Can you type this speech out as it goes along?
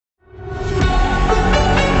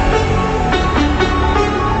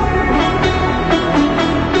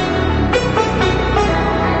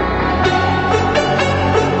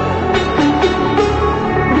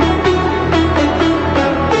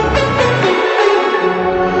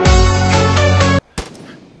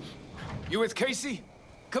with Casey?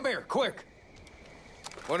 Come here, quick.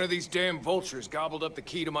 One of these damn vultures gobbled up the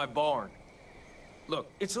key to my barn. Look,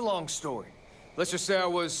 it's a long story. Let's just say I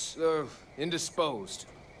was, indisposed.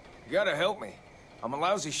 You gotta help me. I'm a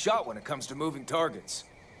lousy shot when it comes to moving targets.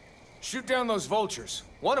 Shoot down those vultures.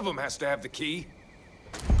 One of them has to have the key.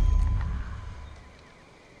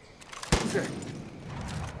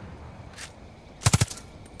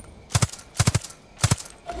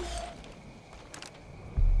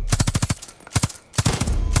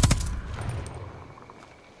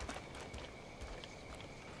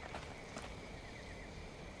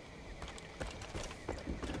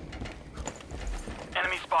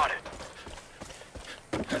 Enemy spotted.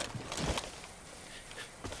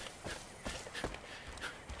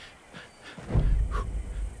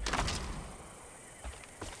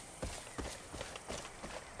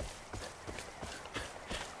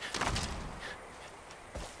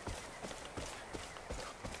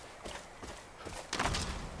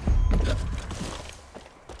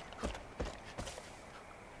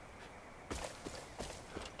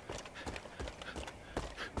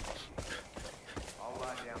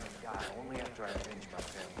 Only after I avenge my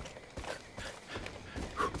family.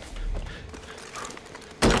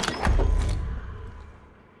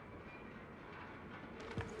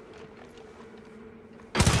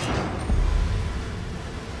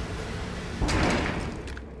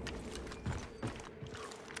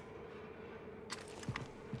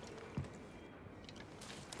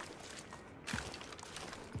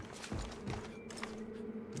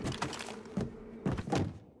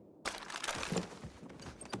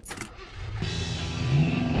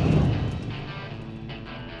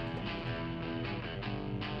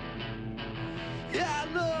 I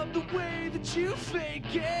love the way that you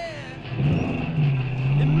fake it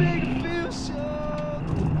and make it feel so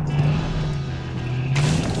good.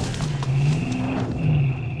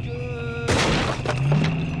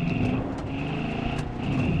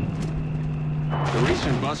 The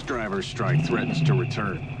recent bus driver strike threatens to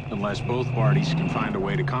return, unless both parties can find a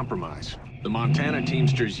way to compromise. The Montana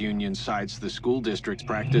Teamsters Union cites the school district's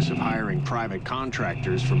practice of hiring private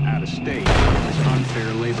contractors from out of state as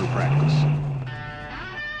unfair labor practice.